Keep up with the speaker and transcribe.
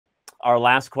our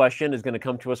last question is going to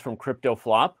come to us from Crypto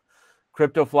Flop.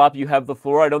 Crypto Flop, you have the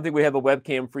floor. I don't think we have a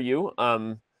webcam for you,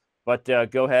 but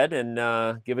go ahead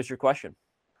and give us your question.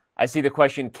 I see the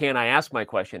question, can I ask my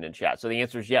question in chat? So the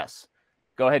answer is yes.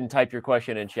 Go ahead and type your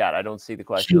question in chat. I don't see the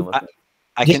question.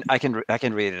 I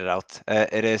can read it out.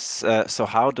 It is so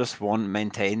how does one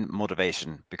maintain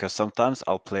motivation? Because sometimes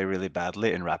I'll play really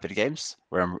badly in rapid games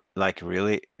where I'm like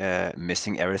really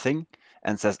missing everything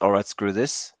and says, all right, screw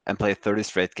this, and play 30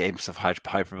 straight games of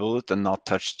Hyperbullet and not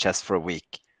touch chess for a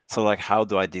week. So like, how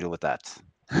do I deal with that?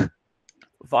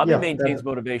 Fabi maintains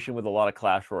motivation with a lot of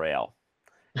Clash Royale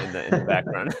in the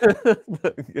background.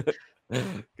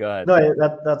 Go ahead.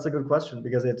 No, that's a good question,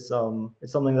 because it's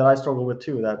something that I struggle with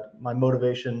too, that my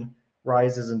motivation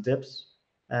rises and dips,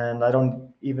 and I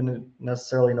don't even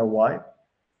necessarily know why.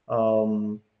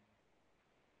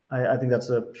 I think that's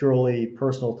a purely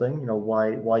personal thing. You know,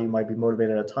 why you might be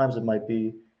motivated at times. It might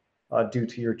be due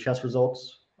to your chess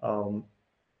results.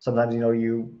 Sometimes, you know,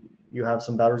 you have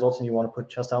some bad results and you want to put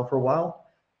chess down for a while.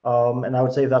 And I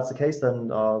would say if that's the case,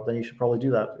 then you should probably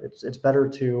do that. It's better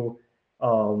to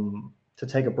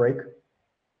take a break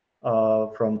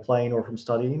from playing or from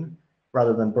studying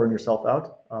rather than burn yourself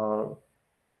out.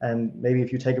 And maybe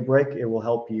if you take a break, it will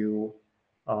help you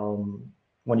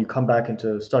when you come back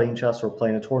into studying chess or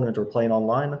playing a tournament or playing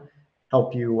online,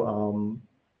 help you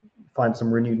find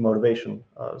some renewed motivation.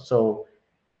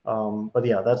 But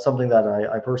yeah, that's something that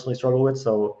I personally struggle with.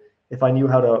 So if I knew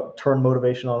how to turn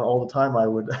motivation on all the time, I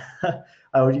would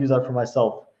I would use that for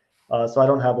myself. So I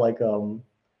don't have like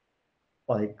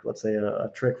let's say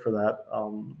a trick for that.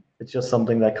 It's just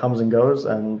something that comes and goes,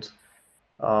 and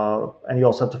you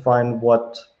also have to find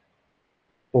what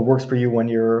works for you when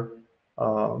you're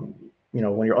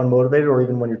when you're unmotivated or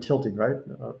even when you're tilting, right?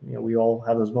 We all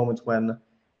have those moments when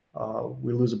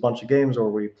we lose a bunch of games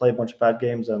or we play a bunch of bad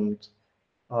games and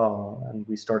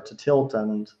we start to tilt,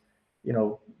 and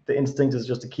the instinct is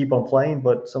just to keep on playing,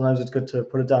 but sometimes it's good to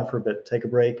put it down for a bit, take a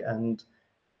break, and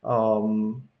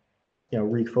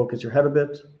refocus your head a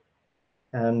bit,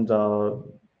 and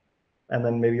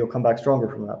then maybe you'll come back stronger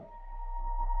from that.